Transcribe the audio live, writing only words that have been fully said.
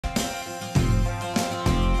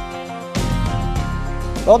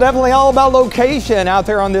Well, definitely all about location out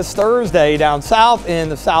there on this Thursday down south in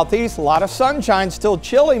the southeast. A lot of sunshine, still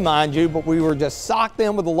chilly, mind you, but we were just socked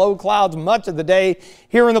in with the low clouds much of the day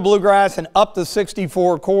here in the Bluegrass and up the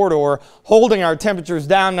 64 corridor, holding our temperatures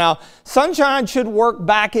down. Now, sunshine should work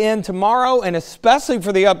back in tomorrow and especially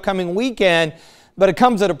for the upcoming weekend, but it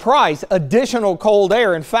comes at a price, additional cold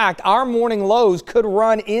air. In fact, our morning lows could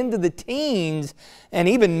run into the teens and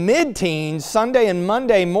even mid-teens Sunday and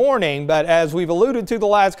Monday morning. But as we've alluded to the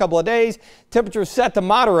last couple of days, temperatures set to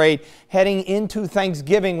moderate heading into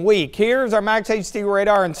Thanksgiving week. Here's our Max HD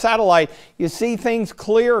radar and satellite. You see things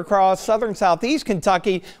clear across southern southeast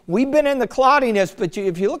Kentucky. We've been in the cloudiness, but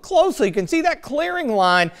if you look closely, you can see that clearing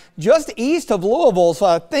line just east of Louisville. So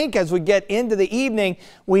I think as we get into the evening,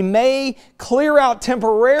 we may clear out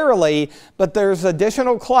temporarily, but there's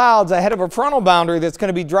additional clouds ahead of a frontal boundary that's going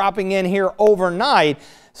to be dropping in here overnight.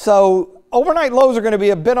 So overnight lows are going to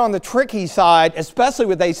be a bit on the tricky side, especially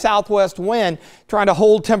with a southwest wind trying to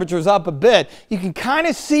hold temperatures up a bit. You can kind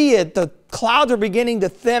of see it. The clouds are beginning to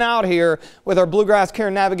thin out here with our Bluegrass Care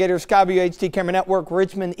Navigator Skyview HD Camera Network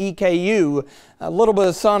Richmond EKU. A little bit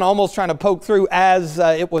of sun almost trying to poke through as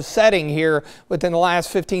it was setting here within the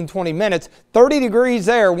last 15-20 minutes. 30 degrees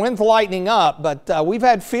there, winds lightening up, but we've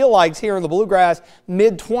had feel likes here in the Bluegrass,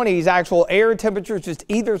 mid-20s actual air temperatures just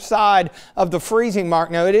either side of the freezing mark.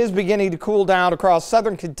 Now it is beginning to cool down across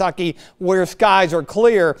southern Kentucky where skies are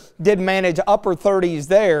clear. Did manage upper 30s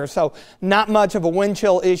there, so not much of a wind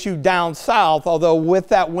chill issue down south, although with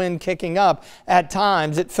that wind kicking up at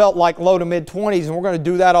times it felt like low to mid 20s, and we're going to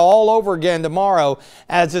do that all over again tomorrow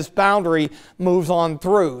as this boundary moves on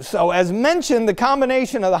through. So as mentioned, the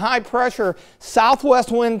combination of the high pressure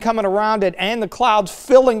southwest wind coming around it and the clouds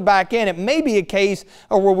filling back in, it may be a case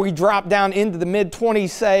where we drop down into the mid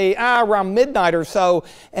 20s, say around midnight or so,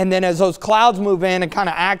 and then as those clouds move in and kind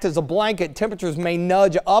of act as a blanket, temperatures may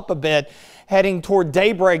nudge up a bit heading toward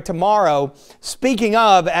daybreak tomorrow. Speaking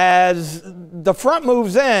of, as the front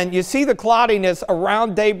moves in, you see the cloudiness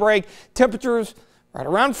around daybreak, temperatures right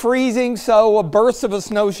around freezing, so a burst of a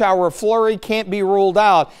snow shower or flurry can't be ruled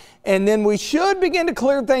out. And then we should begin to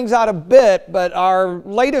clear things out a bit, but our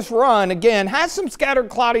latest run, again, has some scattered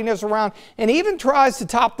cloudiness around and even tries to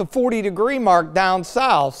top the 40-degree mark down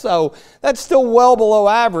south. So that's still well below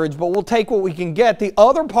average, but we'll take what we can get. The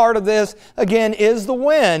other part of this, again, is the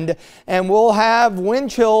wind, and we'll have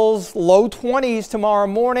wind chills low 20s tomorrow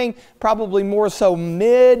morning, probably more so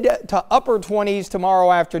mid to upper 20s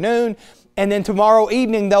tomorrow afternoon. And then tomorrow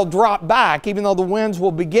evening, they'll drop back, even though the winds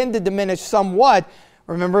will begin to diminish somewhat.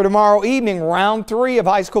 Remember, tomorrow evening, round 3 of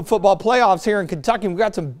high school football playoffs here in Kentucky. We've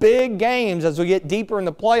got some big games as we get deeper in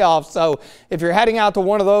the playoffs. So if you're heading out to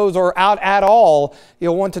one of those or out at all,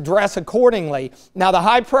 you'll want to dress accordingly. Now, the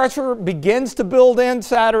high pressure begins to build in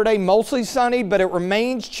Saturday, mostly sunny, but it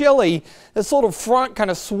remains chilly. This little front kind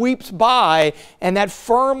of sweeps by, and that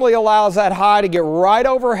firmly allows that high to get right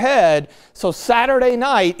overhead. So Saturday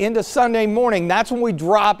night into Sunday morning, that's when we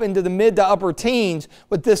drop into the mid to upper teens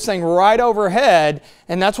with this thing right overhead.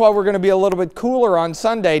 And that's why we're going to be a little bit cooler on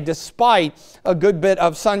Sunday despite a good bit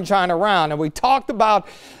of sunshine around. And we talked about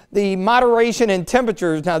the moderation in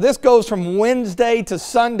temperatures. Now this goes from Wednesday to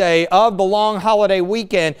Sunday of the long holiday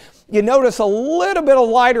weekend. You notice a little bit of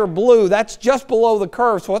lighter blue. That's just below the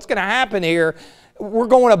curve. So what's going to happen here? We're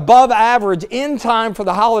going above average in time for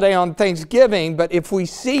the holiday on Thanksgiving. But if we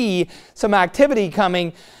see some activity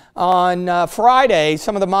coming on Friday,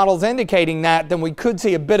 some of the models indicating that, then we could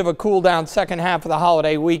see a bit of a cool down second half of the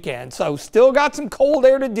holiday weekend. So still got some cold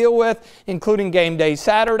air to deal with, including game day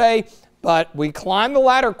Saturday, but we climb the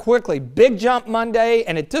ladder quickly. Big jump Monday,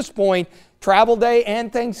 and at this point, travel day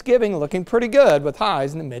and Thanksgiving looking pretty good with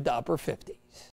highs in the mid to upper 50s.